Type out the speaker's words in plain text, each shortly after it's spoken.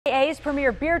EAA's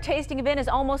premier beer tasting event is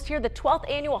almost here. The 12th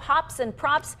annual Hops and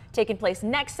Props taking place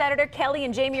next Saturday. Kelly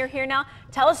and Jamie are here now.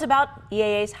 Tell us about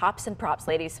EAA's Hops and Props,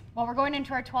 ladies. Well, we're going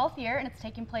into our 12th year, and it's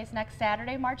taking place next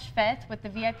Saturday, March 5th, with the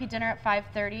VIP dinner at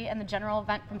 5:30 and the general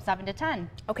event from 7 to 10.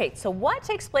 Okay, so what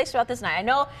takes place throughout this night? I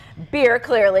know beer,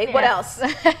 clearly. Yes. What else?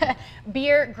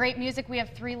 Beer, great music. We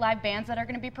have 3 live bands that are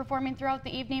going to be performing throughout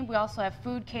the evening. We also have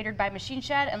food catered by Machine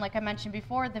Shed, and like I mentioned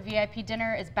before, the VIP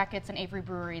dinner is Beckett's and Avery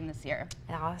Brewery in this year.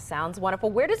 Oh, sounds wonderful.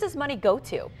 Where does this money go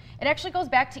to? It actually goes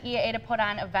back to EAA to put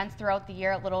on events throughout the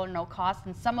year at little or no cost,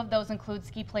 and some of those include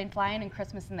ski plane flying and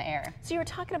Christmas in the air. So you were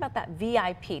talking about that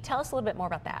VIP. Tell us a little bit more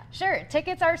about that. Sure.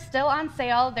 Tickets are still on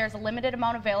sale. There's a limited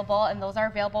amount available, and those are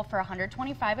available for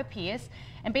 $125 apiece.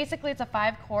 And basically, it's a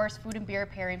 5-course food and beer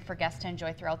pairing for guests to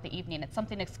enjoy throughout the evening. It's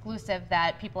something exclusive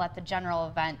that people at the general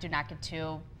event do not get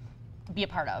to be a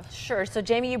part of. Sure. So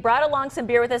Jamie, you brought along some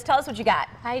beer with us. Tell us what you got.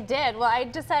 I did. Well, I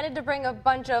decided to bring a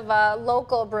bunch of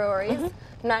local breweries.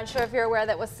 I'm not sure if you're aware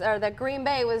that Green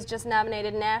Bay was just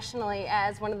nominated nationally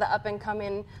as one of the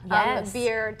up-and-coming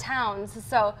beer towns.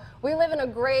 So we live in a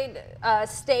great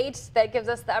state that gives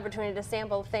us the opportunity to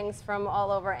sample things from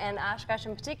all over, and Oshkosh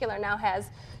in particular now has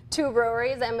 2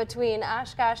 breweries, and between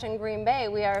Oshkosh and Green Bay,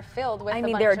 we are filled with a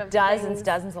bunch of there are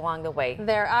dozens along the way.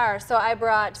 There are. So I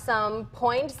brought some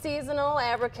Point Seasonal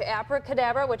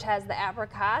Abracadabra, which has the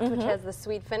apricot, which has the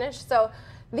sweet finish. So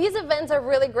these events are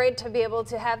really great to be able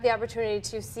to have the opportunity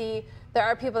to see. There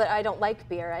are people that I don't like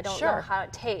beer. I don't know how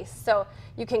it tastes. So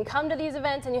you can come to these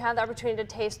events and you have the opportunity to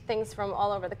taste things from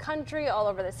all over the country, all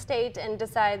over the state, and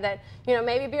decide that, you know,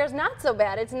 maybe beer is not so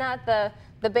bad. It's not the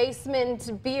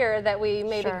basement beer that we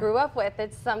maybe grew up with.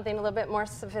 It's something a little bit more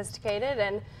sophisticated,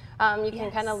 and you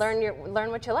can kind of learn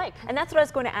what you like. And that's what I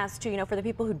was going to ask too, you know, for the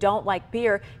people who don't like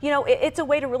beer, you know, it's a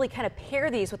way to really kind of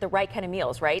pair these with the right kind of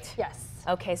meals, right? Yes.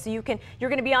 Okay, so you're going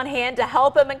to be on hand to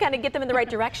help them and kind of get them in the right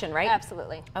direction, right?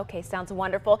 Absolutely. Okay, sounds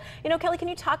wonderful. You know, Kelly, can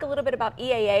you talk a little bit about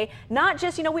EAA? Not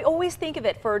just, you know, we always think of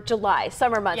it for July,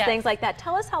 summer months, things like that.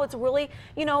 Tell us how it's really,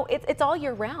 you know, it's all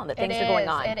year round that things are going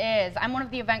on. It is. I'm one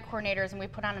of the event coordinators, and we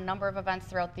put on a number of events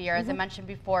throughout the year. As I mentioned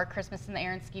before, Christmas in the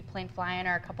Air and Ski Plane Flying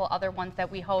are a couple other ones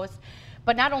that we host.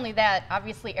 But not only that,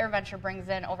 obviously AirVenture brings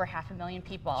in over 500,000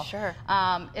 people. Sure.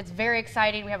 It's very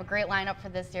exciting. We have a great lineup for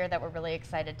this year that we're really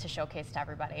excited to showcase to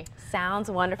everybody.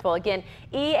 Sounds wonderful. Again,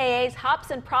 EAA's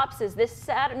Hops and Props is this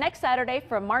next Saturday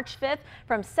from March 5th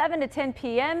from 7 to 10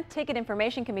 p.m. Ticket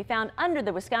information can be found under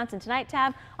the Wisconsin Tonight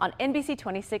tab on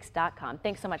NBC26.com.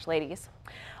 Thanks so much, ladies.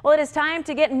 Well, it is time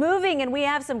to get moving, and we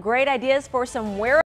have some great ideas for some wearables.